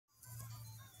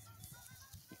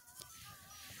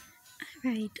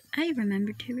Right, I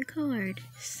remembered to record.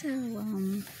 So,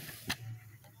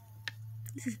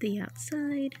 this is the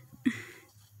outside.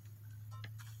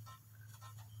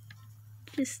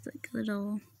 Just like a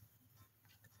little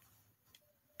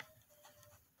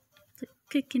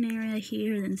cooking area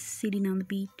here, then sitting on the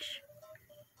beach.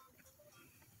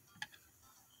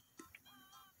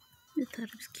 I thought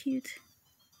it was cute.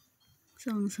 It's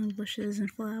all some bushes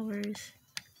and flowers.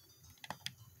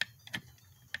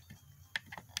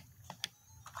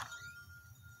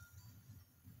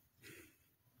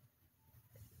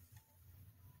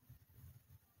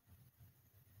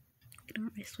 I don't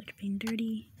want my switch being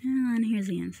dirty. And here's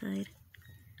the inside.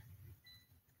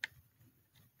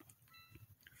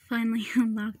 Finally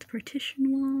unlocked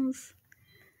partition walls.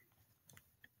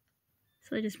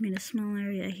 So I just made a small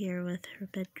area here with her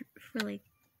bedroom for like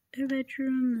her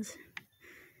bedrooms.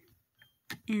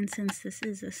 And since this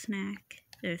is a snack,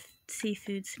 a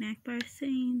seafood snack bar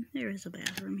thing, there is a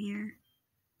bathroom here.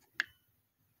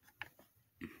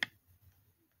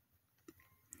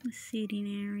 A seating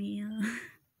area.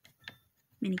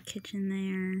 Mini kitchen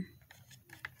there.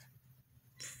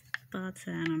 Spots,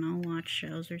 I don't know, watch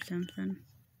shows or something.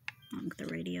 On with the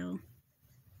radio.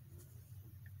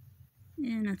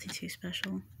 Yeah, nothing too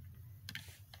special.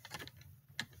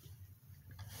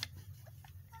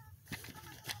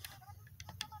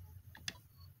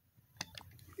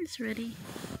 It's ready.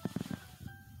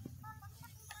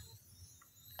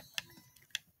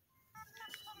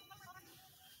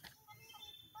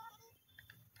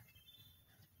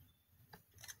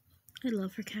 I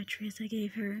love her catchphrase I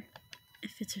gave her.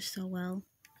 It fits her so well.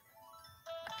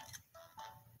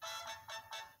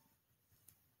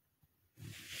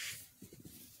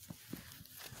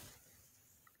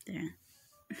 There.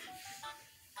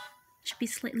 Should be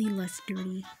slightly less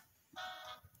dirty.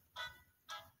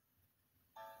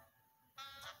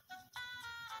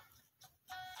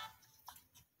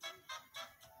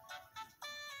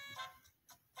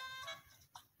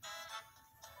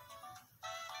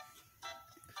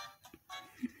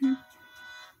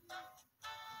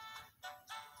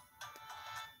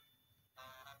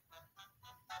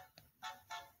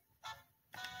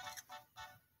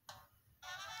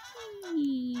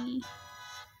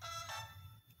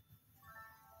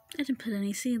 I didn't put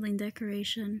any ceiling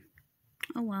decoration.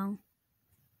 Oh well.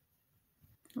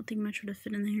 Don't think much would have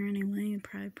fit in there anyway.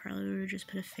 Probably would have just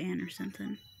put a fan or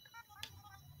something.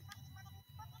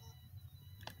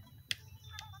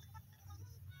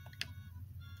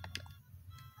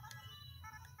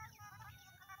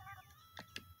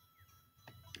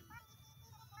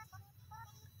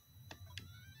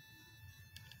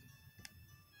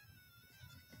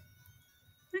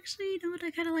 Actually, you know what?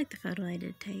 I kind of like the photo I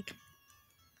did take.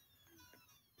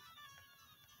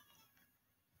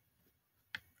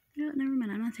 You know what? Never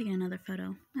mind. I'm not taking another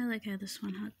photo. I like how this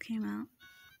one came out.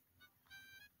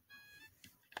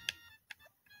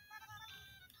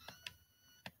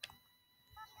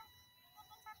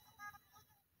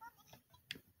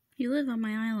 You live on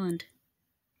my island.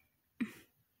 I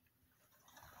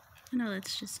know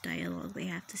that's just dialogue they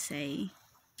have to say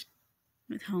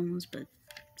with homes, but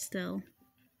still.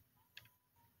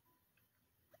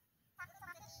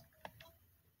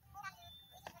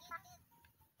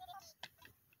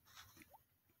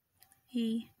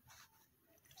 He.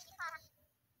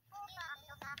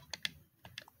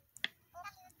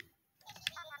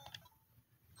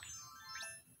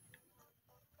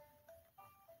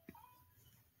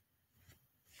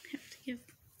 Have to give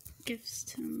gifts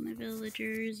to my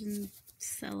villagers and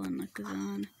sell on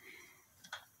Nakazan.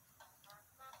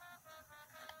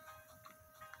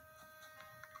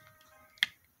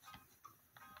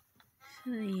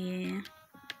 So yeah.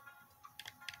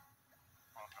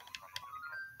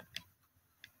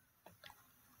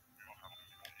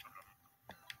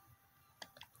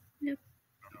 Yep.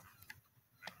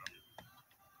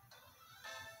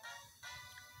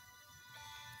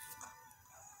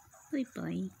 Bye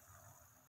bye.